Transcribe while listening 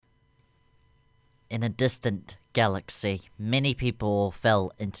In a distant galaxy, many people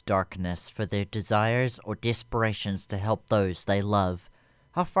fell into darkness for their desires or desperations to help those they love.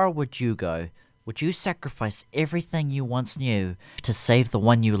 How far would you go? Would you sacrifice everything you once knew to save the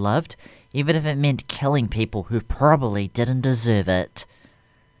one you loved, even if it meant killing people who probably didn't deserve it?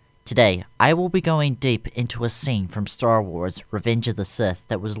 Today, I will be going deep into a scene from Star Wars Revenge of the Sith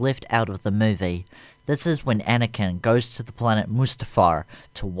that was left out of the movie. This is when Anakin goes to the planet Mustafar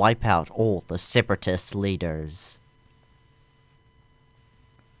to wipe out all the Separatist leaders.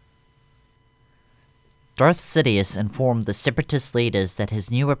 Darth Sidious informed the Separatist leaders that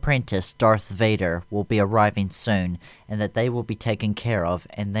his new apprentice, Darth Vader, will be arriving soon, and that they will be taken care of,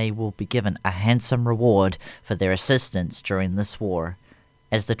 and they will be given a handsome reward for their assistance during this war.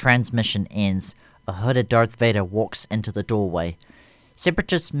 As the transmission ends, a hooded Darth Vader walks into the doorway.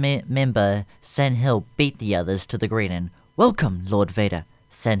 Separatist member Sandhill beat the others to the greeting. "Welcome, Lord Vader,"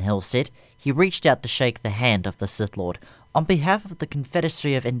 Sandhill said. He reached out to shake the hand of the Sith Lord. "On behalf of the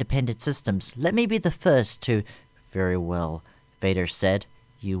Confederacy of Independent Systems, let me be the first to—" "Very well," Vader said.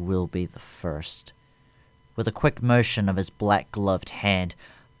 "You will be the first." With a quick motion of his black-gloved hand,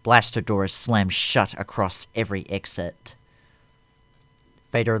 blaster doors slammed shut across every exit.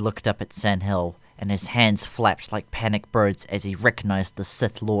 Vader looked up at Sandhill, and his hands flapped like panicked birds as he recognized the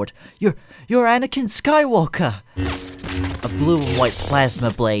Sith Lord. You're Anakin Skywalker!" A blue and white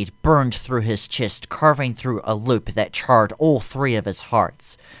plasma blade burned through his chest, carving through a loop that charred all three of his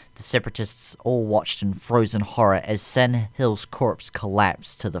hearts. The Separatists all watched in frozen horror as Sandhill's corpse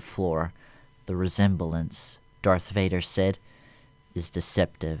collapsed to the floor. "The resemblance," Darth Vader said, "is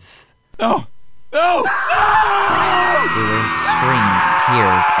deceptive." No! No! No! There were screams,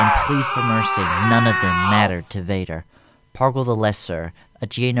 tears, and pleas for mercy. None of them mattered to Vader. Pargle the Lesser, a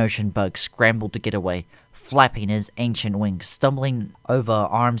Geonosian bug, scrambled to get away, flapping his ancient wings, stumbling over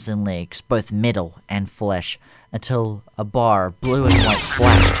arms and legs, both metal and flesh, until a bar, blue and white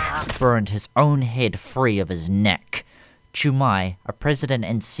flashed, burned his own head free of his neck. Chumai, a president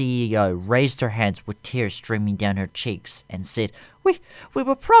and CEO, raised her hands with tears streaming down her cheeks and said, We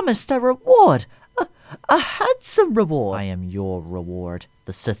were promised a reward! A handsome reward!" "I am your reward,"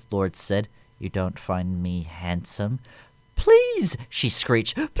 the Sith Lord said. "You don't find me handsome?" "Please!" she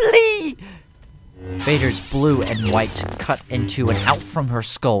screeched. "Please!" Vader's blue and white cut into and out from her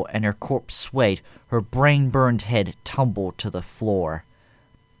skull, and her corpse swayed. Her brain-burned head tumbled to the floor.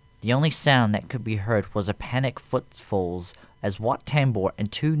 The only sound that could be heard was a panicked footfalls as Wat Tambor and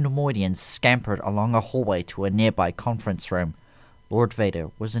two Neimoidians scampered along a hallway to a nearby conference room. Lord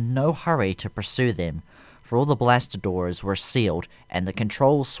Vader was in no hurry to pursue them, for all the blaster doors were sealed, and the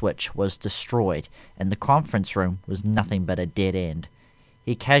control switch was destroyed, and the conference room was nothing but a dead end.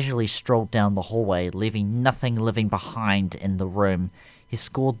 He casually strolled down the hallway, leaving nothing living behind in the room. He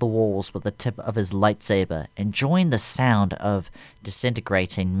scored the walls with the tip of his lightsaber, enjoying the sound of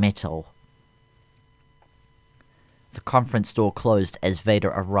disintegrating metal. The conference door closed as Vader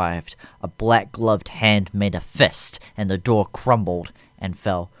arrived. A black-gloved hand made a fist, and the door crumbled and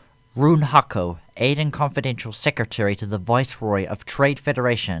fell. Rune Hako, aide and confidential secretary to the Viceroy of Trade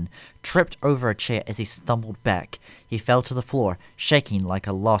Federation, tripped over a chair as he stumbled back. He fell to the floor, shaking like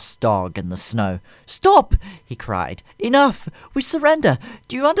a lost dog in the snow. "Stop!" he cried. "Enough! We surrender!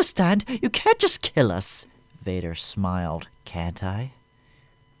 Do you understand? You can't just kill us!" Vader smiled. "Can't I?"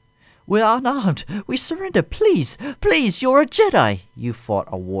 "We're unarmed. We surrender. Please, please, you're a Jedi." "You fought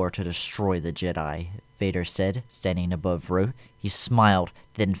a war to destroy the Jedi," Vader said, standing above Rue. He smiled,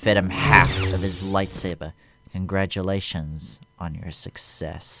 then fed him half of his lightsaber. "Congratulations on your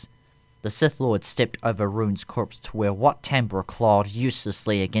success." The Sith Lord stepped over Rune's corpse to where Wat Tambor clawed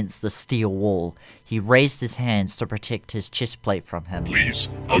uselessly against the steel wall. He raised his hands to protect his chest plate from him. "Please,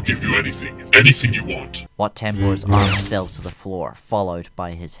 I'll give you anything you want." Wat Tambor's arm fell to the floor, followed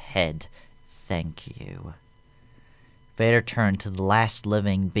by his head. "Thank you." Vader turned to the last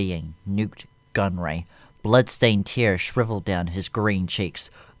living being, Newt Gunray. Blood-stained tears shriveled down his green cheeks.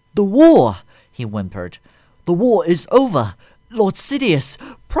 "The war!" he whimpered. "The war is over! Lord Sidious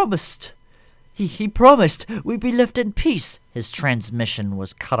promised. He promised we'd be left in peace." His transmission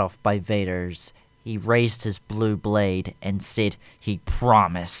was cut off by Vader's. He raised his blue blade and said, "He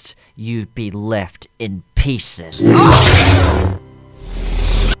promised you'd be left in pieces."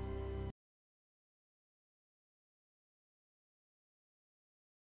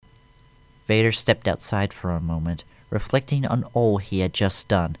 Vader stepped outside for a moment, reflecting on all he had just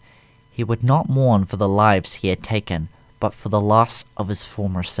done. He would not mourn for the lives he had taken, but for the loss of his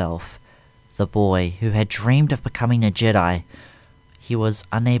former self, the boy who had dreamed of becoming a Jedi. He was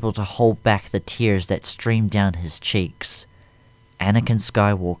unable to hold back the tears that streamed down his cheeks. Anakin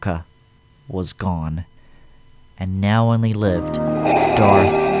Skywalker was gone, and now only lived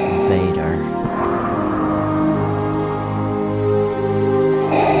Darth Vader.